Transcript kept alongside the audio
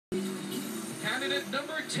Candidate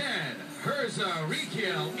number 10, Herza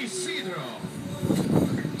Riquel Isidro.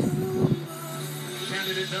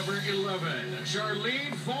 Candidate number 11,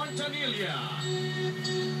 Charlene Fontanilla.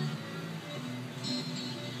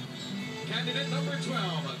 Candidate number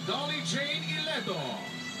 12, Dolly Jane Ileto.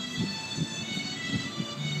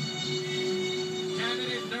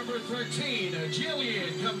 Candidate number 13,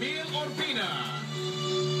 Jillian Camille Orbina.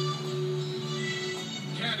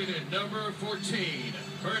 Candidate number 14,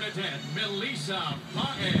 Bernadette Melissa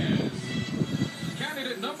Paez.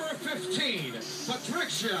 Candidate number 15,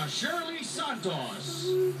 Patricia Shirley Santos.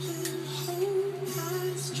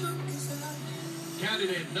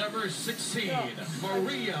 Candidate number 16,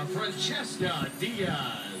 Maria Francesca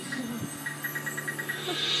Diaz.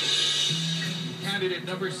 Candidate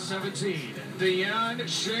number 17, Diane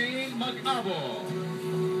Shane Magabo.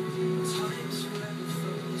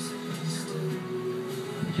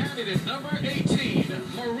 Candidate number 18,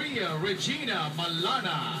 Maria Regina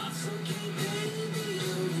Malana.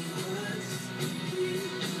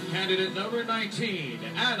 Candidate number 19,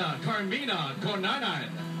 Ana Carmina Conanan.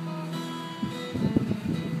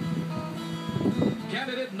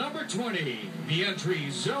 Candidate number 20,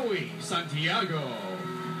 Beatriz Zoe Santiago.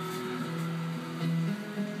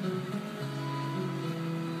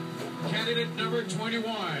 Candidate number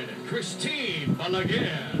 21, Christine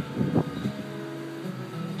Balaguer.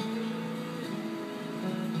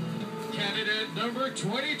 Candidate number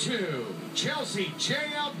 22, Chelsea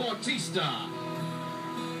Chea Bautista.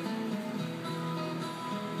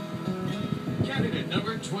 Candidate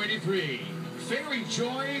number 23, Fairy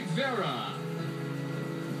Joy Vera.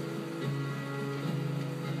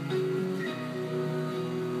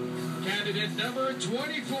 Candidate number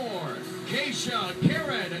 24, Keisha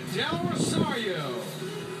Karen Del Rosario.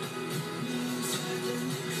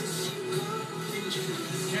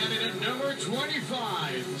 Candidate number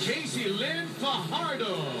 25, Casey Lynn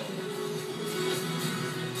Fajardo.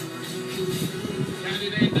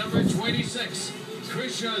 Candidate number 26,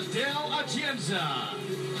 Krisha Del Atienza.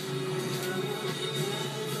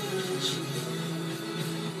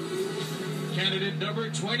 Candidate number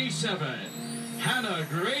 27, Hannah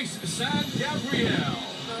Grace San Gabriel.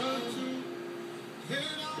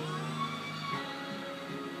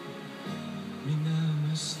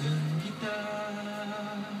 Minamasdan kita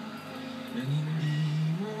nang hindi